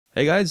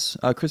Hey guys,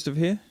 Christopher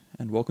here,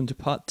 and welcome to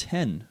part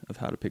 10 of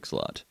How to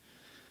Pixel Art.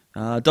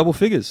 Double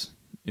figures.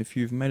 If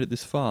you've made it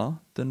this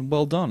far, then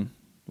well done.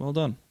 Well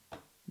done.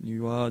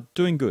 You are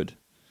doing good.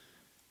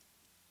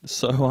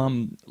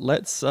 So,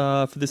 let's,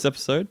 for this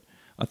episode,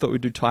 I thought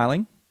we'd do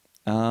tiling.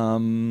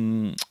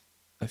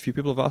 A few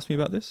people have asked me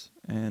about this,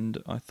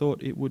 and I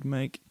thought it would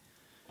make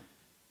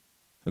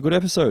a good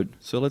episode.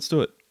 So let's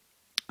do it.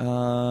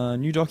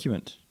 New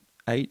document,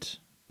 8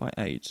 by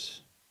 8.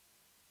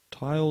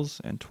 Tiles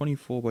and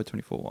 24 by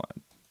 24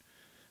 wide.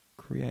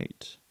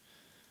 Create.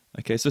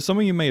 Okay, so some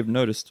of you may have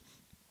noticed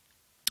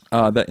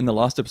that in the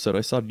last episode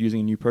I started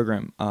using a new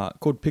program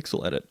called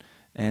Pyxel Edit.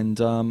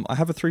 And I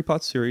have a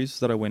 3-part series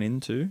that I went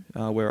into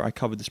where I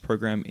covered this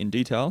program in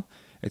detail.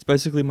 It's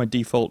basically my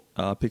default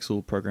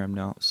Pyxel program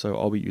now, so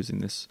I'll be using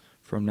this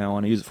from now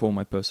on. I use it for all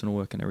my personal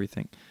work and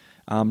everything.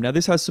 Now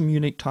this has some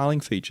unique tiling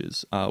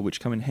features which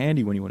come in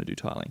handy when you want to do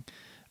tiling.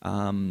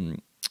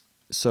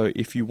 So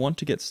if you want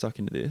to get stuck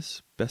into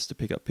this, best to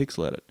pick up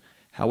Pyxel Edit.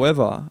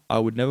 However, I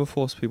would never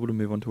force people to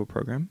move onto a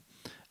program.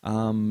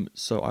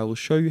 So I will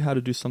show you how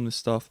to do some of this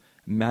stuff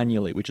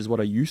manually, which is what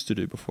I used to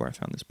do before I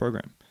found this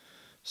program.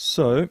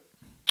 So,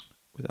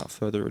 without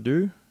further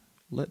ado,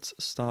 let's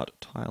start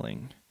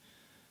tiling.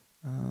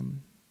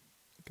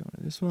 Go to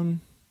this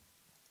one.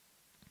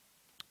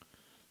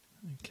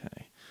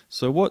 Okay.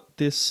 So what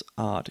this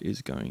art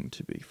is going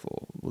to be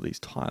for, well, these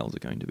tiles are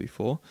going to be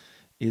for,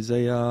 is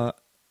a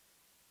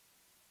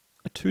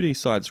 2D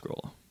side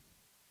scroller.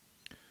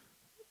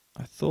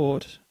 I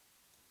thought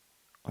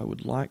I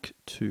would like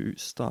to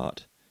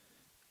start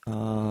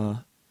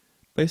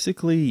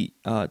basically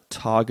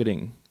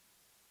targeting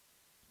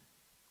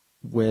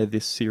where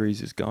this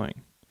series is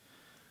going.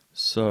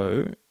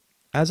 So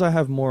as I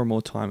have more and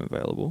more time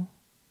available,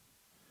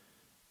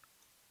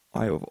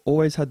 I have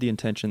always had the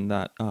intention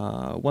that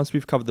once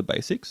we've covered the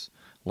basics,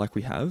 like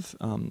we have,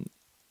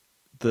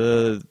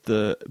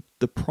 the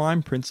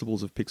prime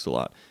principles of pixel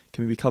art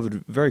can be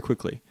covered very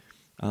quickly,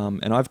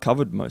 and I've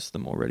covered most of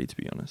them already, to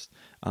be honest.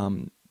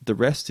 The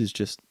rest is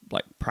just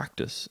like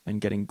practice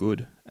and getting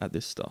good at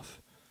this stuff,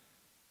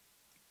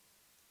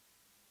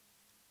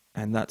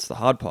 and that's the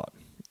hard part.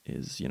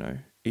 Is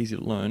easy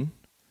to learn,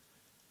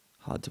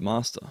 hard to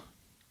master.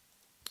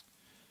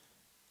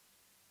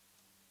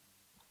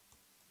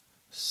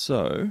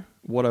 So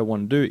what I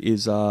want to do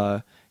is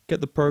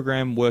get the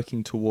program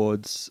working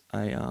towards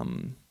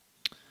a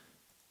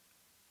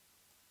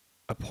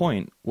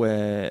point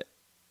where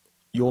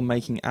you're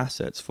making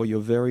assets for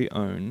your very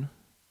own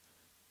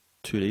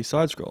 2D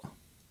side scroller.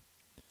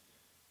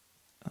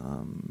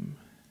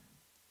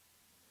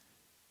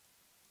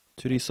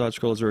 2D side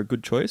scrollers are a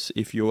good choice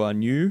if you are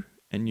new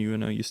and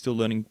you're still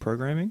learning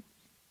programming.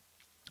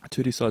 A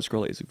 2D side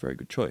scroller is a very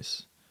good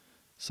choice.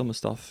 Some of the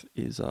stuff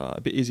is a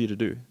bit easier to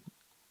do.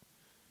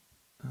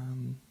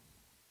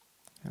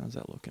 How's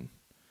that looking?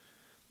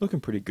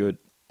 Looking pretty good.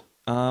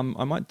 I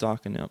might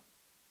darken up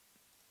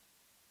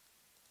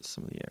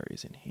some of the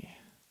areas in here.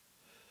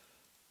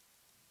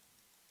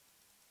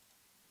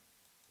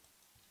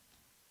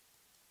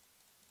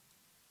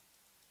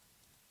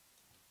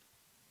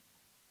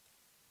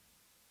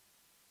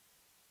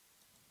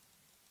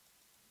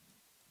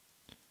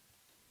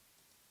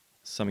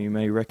 Some of you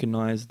may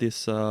recognize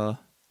this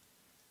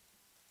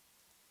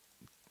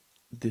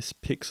this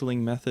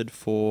pixeling method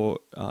for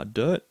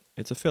dirt.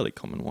 It's a fairly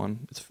common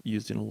one. It's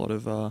used in a lot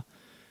of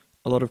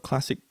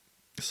classic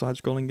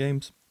side-scrolling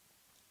games.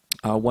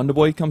 Wonder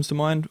Boy comes to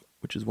mind,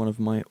 which is one of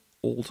my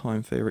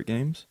all-time favorite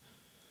games,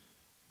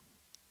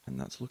 and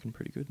that's looking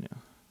pretty good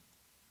now.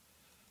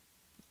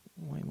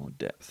 Way more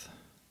depth.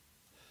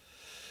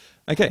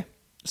 Okay,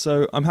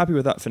 so I'm happy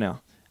with that for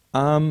now.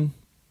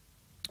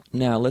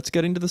 Now let's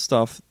get into the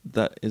stuff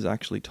that is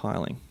actually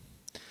tiling.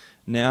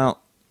 Now,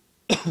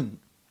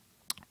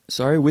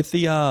 sorry, with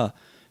the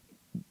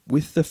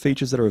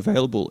features that are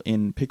available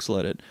in Pyxel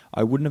Edit,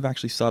 I wouldn't have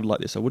actually started like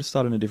this. I would have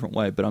started in a different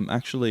way, but I'm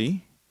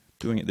actually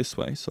doing it this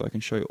way so I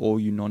can show you all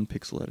you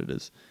non-Pyxel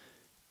editors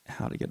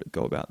how to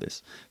go about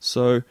this.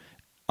 So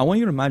I want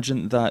you to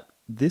imagine that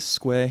this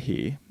square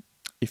here,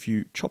 if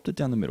you chopped it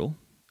down the middle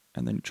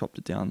and then chopped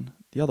it down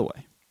the other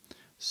way,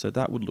 so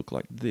that would look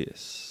like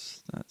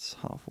this. That's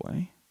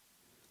halfway.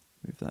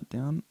 Move that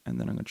down, and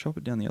then I'm going to chop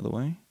it down the other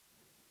way.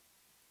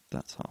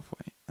 That's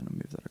halfway, and I'll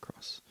move that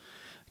across.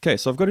 Okay,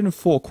 so I've got it in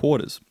 4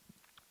 quarters.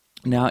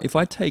 Now, if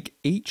I take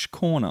each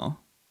corner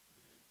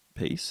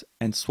piece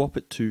and swap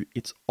it to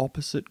its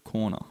opposite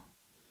corner.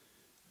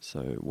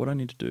 So what I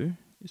need to do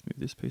is move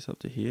this piece up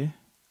to here,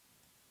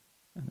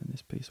 and then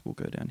this piece will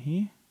go down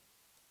here,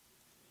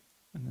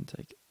 and then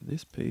take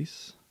this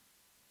piece,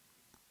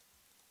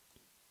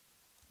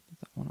 put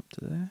that one up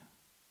to there,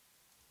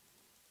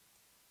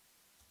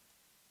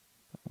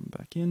 that one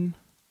back in,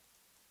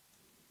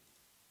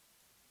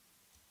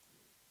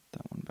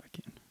 that one back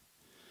in.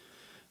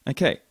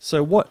 Okay,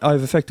 so what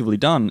I've effectively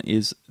done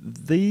is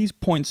these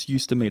points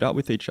used to meet up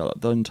with each other,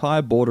 the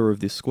entire border of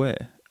this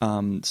square,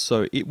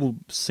 so it will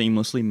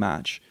seamlessly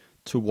match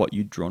to what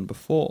you'd drawn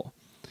before.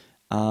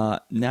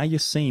 Now your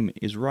seam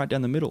is right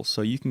down the middle,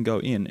 so you can go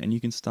in and you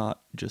can start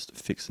just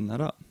fixing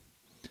that up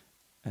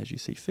as you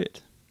see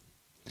fit.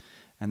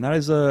 And that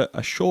is a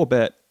sure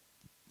bet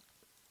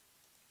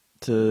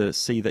to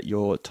see that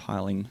your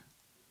tiling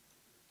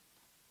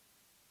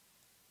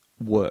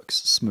works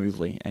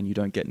smoothly and you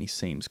don't get any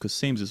seams, because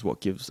seams is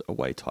what gives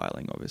away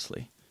tiling,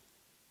 obviously,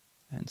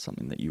 and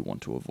something that you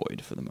want to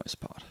avoid for the most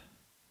part.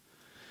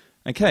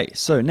 Okay,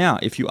 so now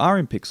if you are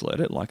in Pyxel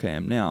Edit, like I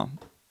am now,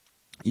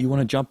 you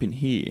want to jump in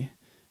here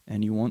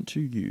and you want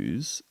to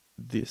use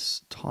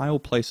this tile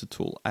placer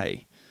tool,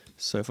 A.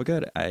 So if I go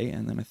to A,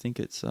 and then I think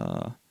it's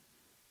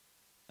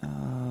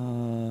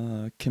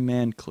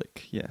command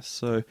click. Yes,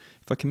 so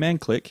if I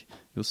command click,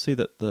 you'll see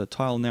that the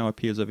tile now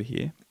appears over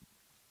here.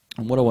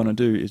 And what I want to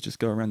do is just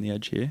go around the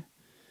edge here.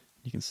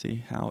 You can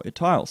see how it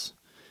tiles.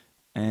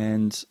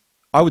 And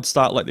I would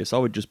start like this. I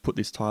would just put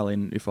this tile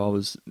in if I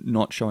was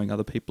not showing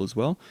other people as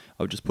well.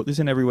 I would just put this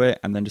in everywhere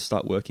and then just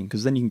start working,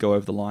 because then you can go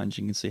over the lines.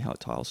 You can see how it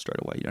tiles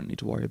straight away. You don't need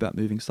to worry about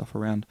moving stuff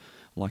around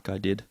like I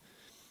did.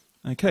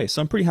 Okay,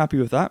 so I'm pretty happy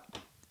with that.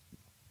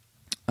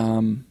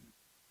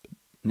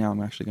 Now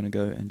I'm actually going to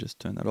go and just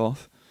turn that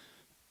off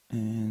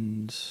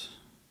and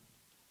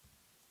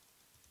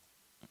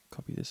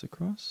copy this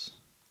across.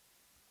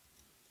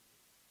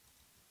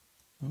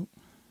 Oh,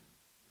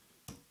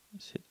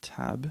 let's hit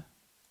tab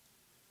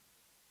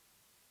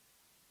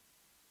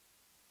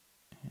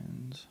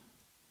and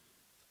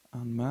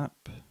unmap.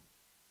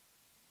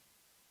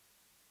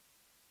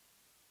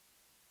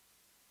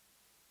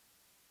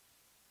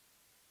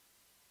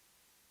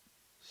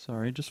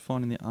 Sorry, just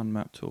finding the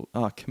unmap tool.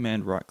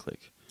 Command right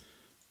click.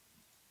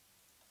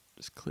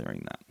 Just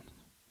clearing that.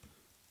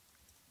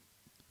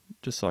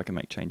 Just so I can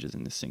make changes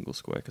in this single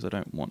square, because I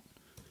don't want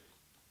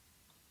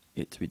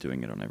it to be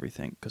doing it on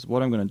everything. Because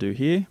what I'm going to do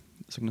here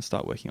is I'm going to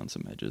start working on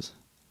some edges.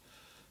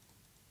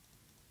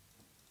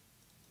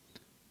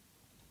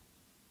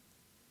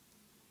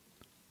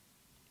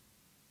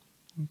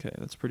 Okay,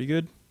 that's pretty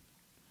good.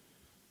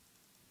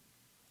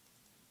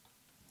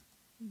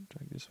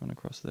 Drag this one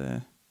across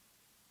there.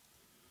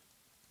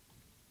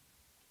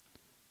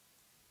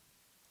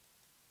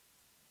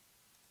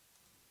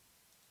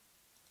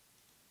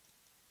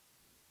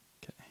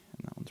 Okay,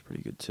 and that one's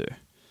pretty good too.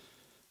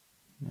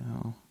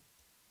 Now,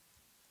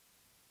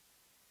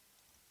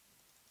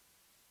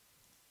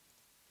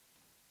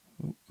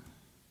 oh.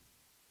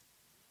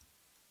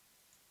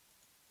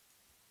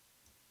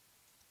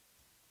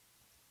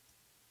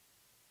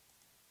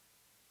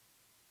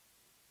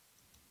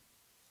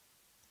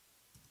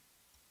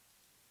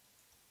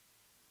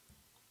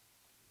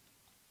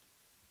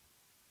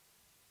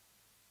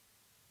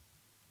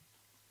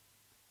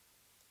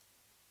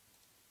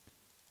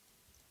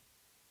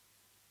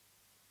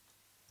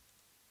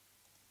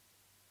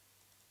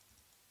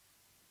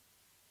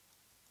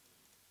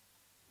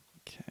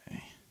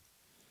 Okay.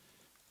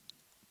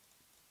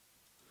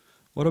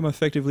 What I'm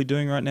effectively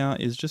doing right now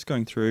is just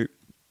going through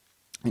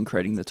and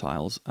creating the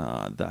tiles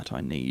that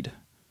I need.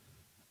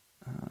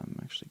 I'm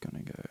actually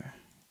going to go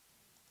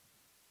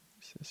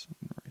erase this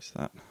and erase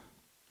that.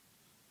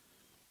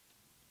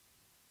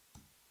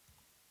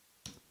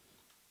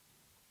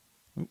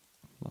 Oh,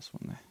 lost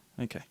one there.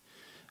 Okay.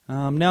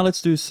 Now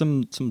let's do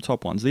some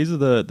top ones. These are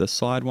the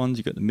side ones.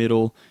 You've got the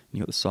middle, and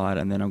you've got the side,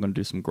 and then I'm going to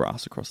do some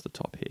grass across the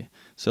top here.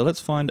 So let's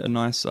find a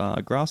nice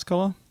grass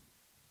color.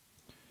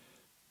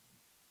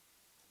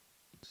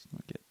 Let's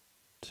not get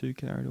too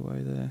carried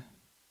away there.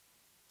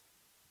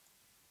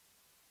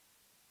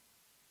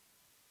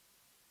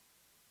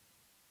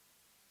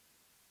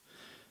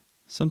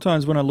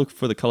 Sometimes when I look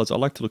for the colors, I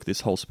like to look at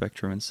this whole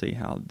spectrum and see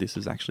how this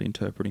is actually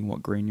interpreting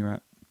what green you're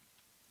at.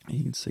 And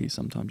you can see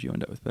sometimes you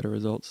end up with better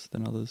results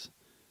than others.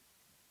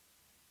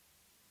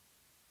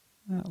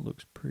 That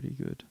looks pretty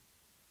good.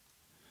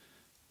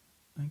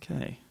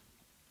 Okay,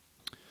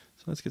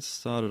 so let's get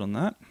started on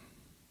that.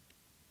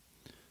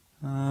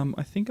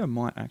 I think I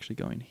might actually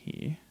go in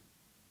here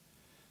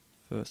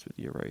first with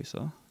the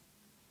eraser.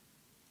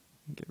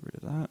 Get rid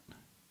of that.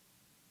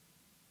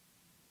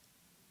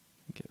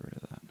 Get rid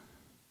of that.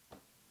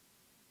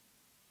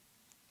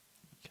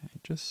 Okay,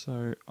 just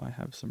so I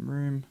have some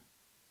room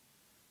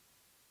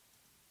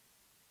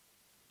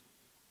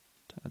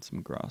to add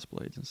some grass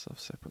blades and stuff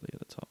separately at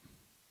the top.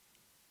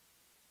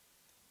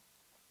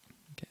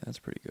 Okay, that's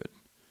pretty good.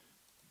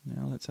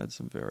 Now let's add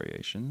some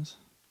variations.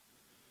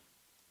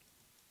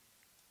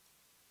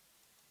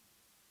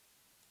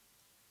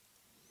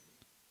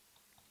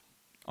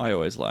 I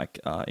always like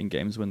in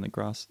games when the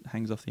grass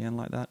hangs off the end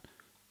like that.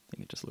 I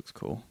think it just looks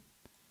cool.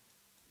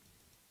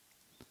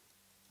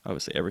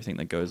 Obviously everything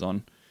that goes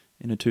on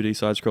in a 2D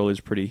side scroll is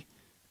pretty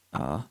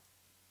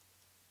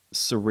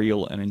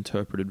surreal and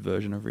interpreted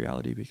version of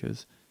reality,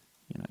 because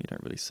you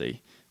don't really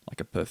see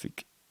like a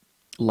perfect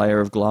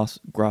layer of grass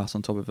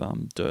on top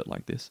of dirt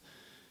like this.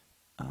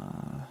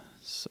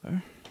 So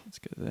let's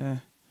go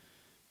there.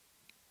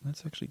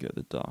 Let's actually go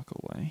the darker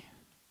way.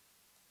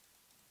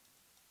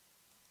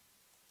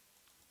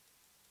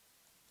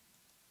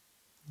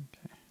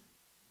 Okay.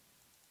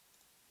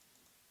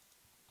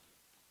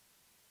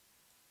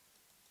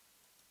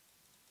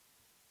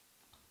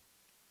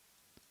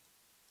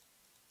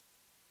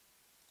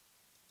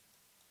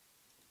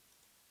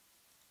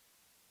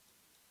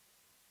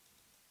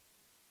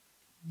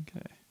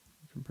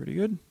 pretty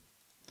good.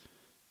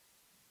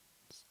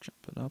 Let's jump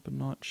it up a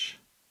notch.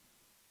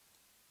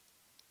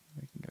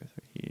 We can go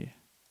through here.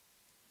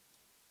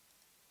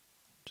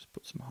 Just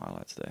put some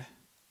highlights there.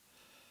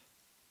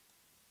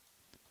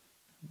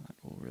 And that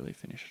will really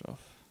finish it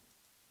off.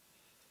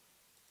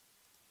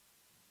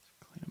 Let's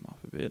clean them up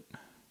a bit.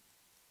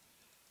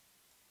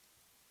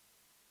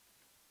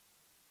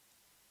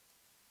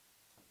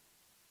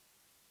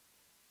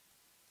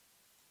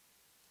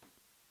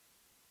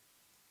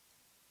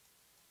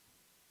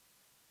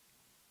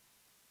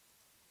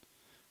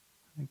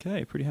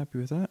 Okay, pretty happy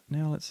with that.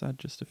 Now let's add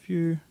just a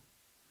few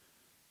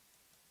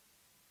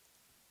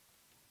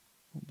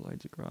more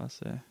blades of grass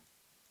there.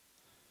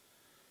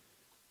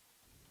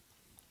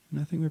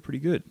 And I think we're pretty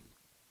good.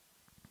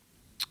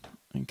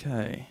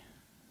 Okay,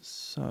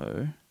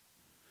 so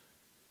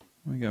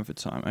we're going for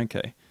time.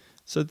 Okay,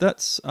 so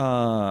that's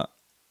I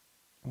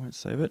won't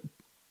save it.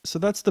 So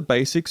that's the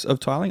basics of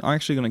tiling. I'm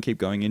actually going to keep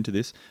going into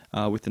this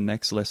with the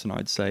next lesson.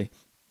 I'd say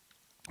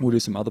we'll do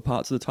some other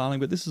parts of the tiling,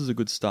 but this is a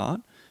good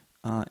start.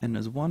 And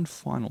as one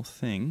final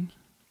thing,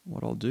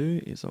 what I'll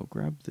do is I'll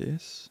grab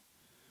this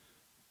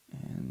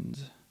and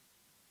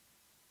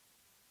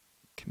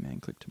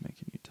command click to make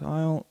a new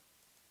tile.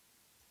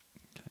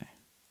 Okay.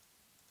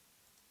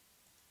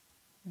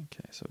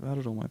 Okay, so I've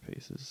added all my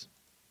pieces.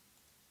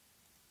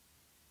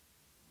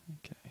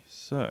 Okay,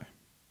 so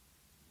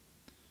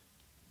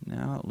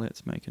now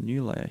let's make a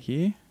new layer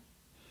here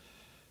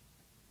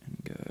and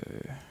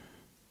go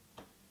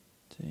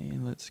T,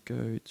 let's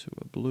go to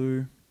a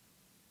blue.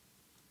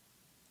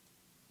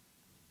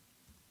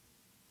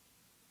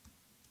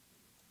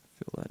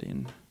 Fill that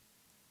in.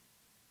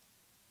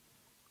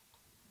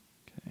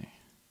 Okay.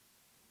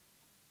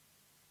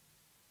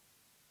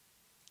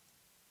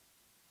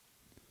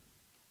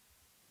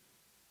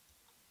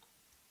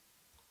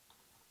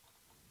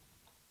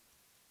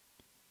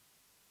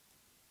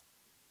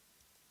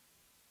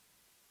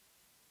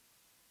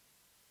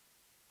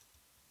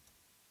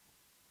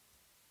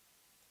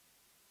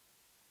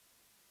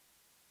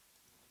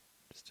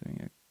 Just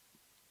doing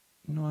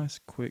a nice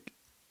quick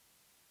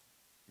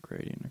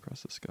gradient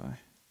across the sky.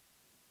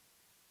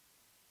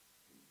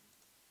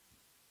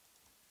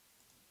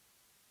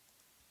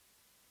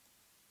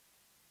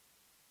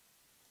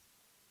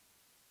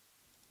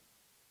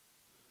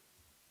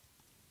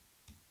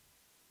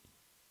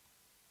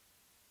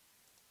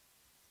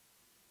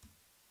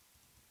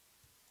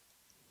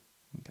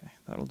 Okay,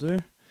 that'll do.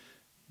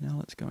 Now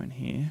let's go in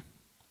here.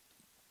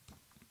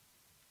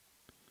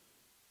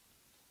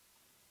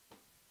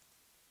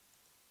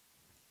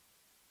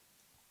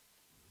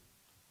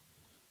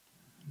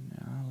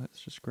 Now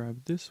let's just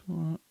grab this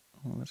one.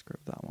 Oh, let's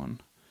grab that one.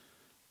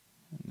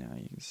 And now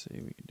you can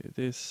see we can do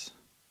this.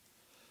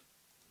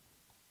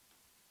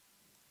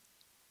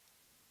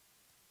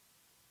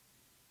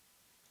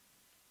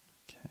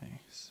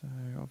 Okay, so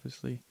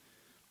obviously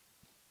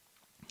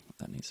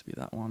that needs to be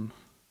that one.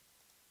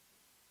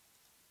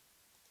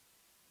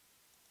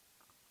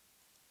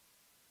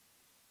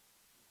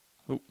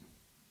 Oh,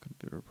 got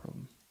a bit of a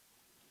problem.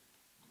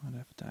 Might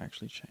have to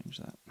actually change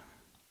that.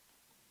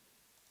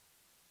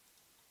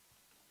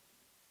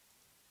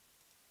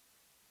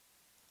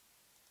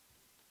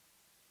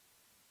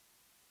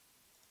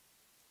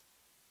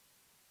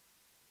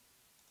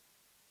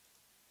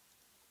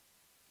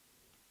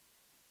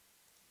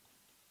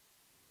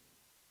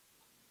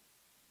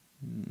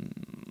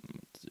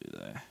 Let's do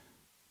there.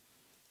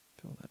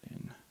 Fill that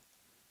in.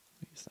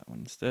 Use that one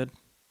instead.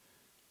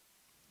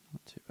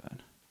 Not too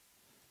bad.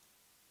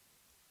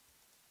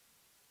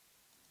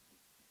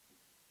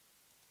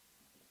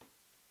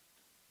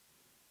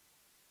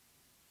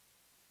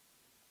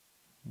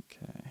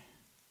 Okay.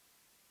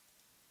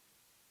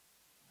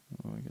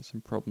 Oh, I got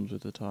some problems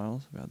with the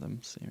tiles about them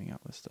seaming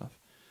up with stuff.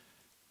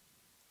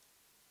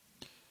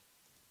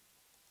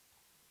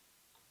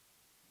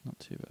 Not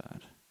too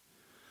bad.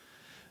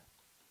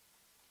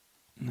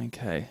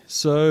 Okay,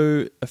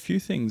 so a few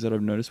things that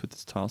I've noticed with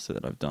this tile set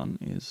that I've done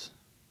is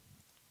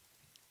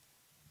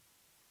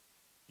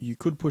you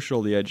could push it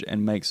all the edge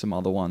and make some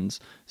other ones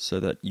so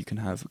that you can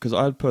have, because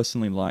I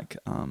personally like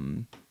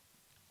some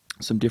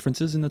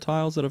differences in the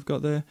tiles that I've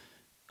got there,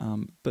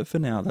 but for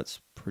now that's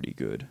pretty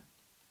good.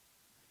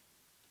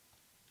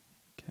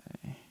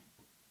 Okay,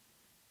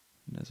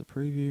 and as a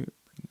preview,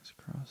 bring this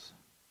across.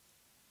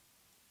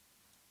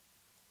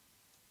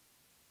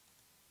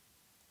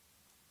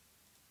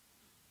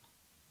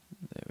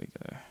 There we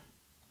go.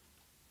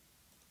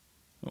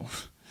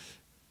 Oh,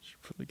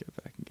 should probably go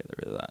back and get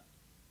rid of that.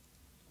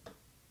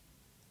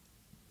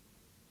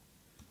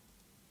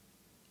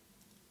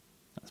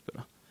 That's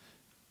better.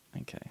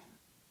 Okay.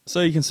 So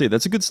you can see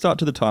that's a good start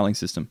to the tiling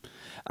system.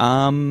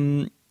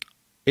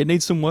 It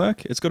needs some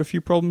work. It's got a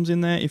few problems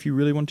in there if you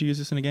really want to use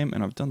this in a game,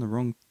 and I've done the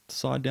wrong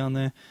side down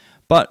there.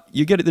 But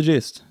you get the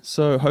gist.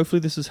 So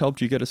hopefully this has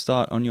helped you get a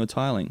start on your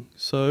tiling.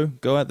 So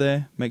go out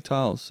there, make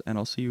tiles, and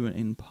I'll see you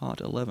in part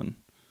 11.